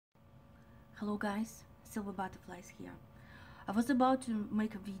Hello guys, Silver Butterflies here. I was about to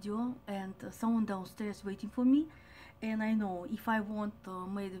make a video and someone downstairs waiting for me, and I know if I want to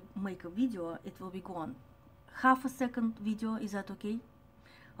make a video it will be gone. Half a second video, is that okay?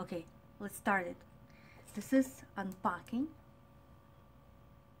 Okay, let's start it. This is unpacking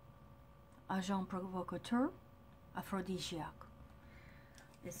Agent Provocoteur Afrodisiac.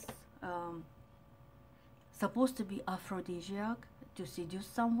 It's supposed to be aphrodisiac, to seduce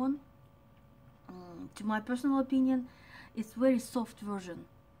someone. To my personal opinion, it's very soft version.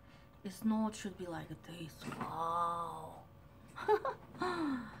 It's not should be like this. Wow.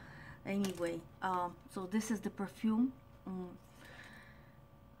 Anyway, so this is the perfume.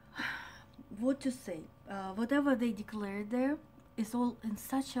 What to say? Whatever they declared there is all in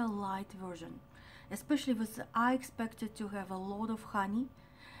such a light version. Especially with, I expected to have a lot of honey,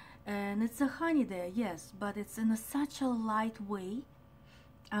 and it's a honey there, yes, but it's in such a light way.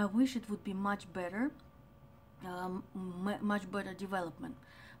 I wish it would be much better, much better development,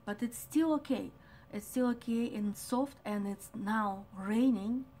 but it's still okay. It's still okay and soft, and it's now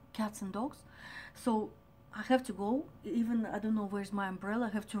raining cats and dogs, so I have to go. Even I don't know where's my umbrella.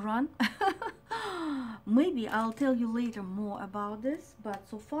 I have to run. Maybe I'll tell you later more about this, but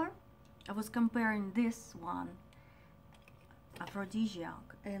so far I was comparing this one, Aphrodisiac,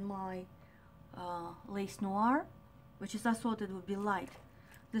 and my Lace Noir, which is I thought it would be light.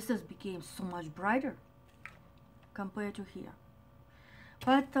 This has became so much brighter compared to here,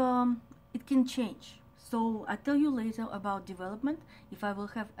 but it can change. So I'll tell you later about development. If I will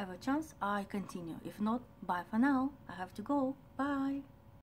have ever chance, I continue. If not, bye for now. I have to go. Bye.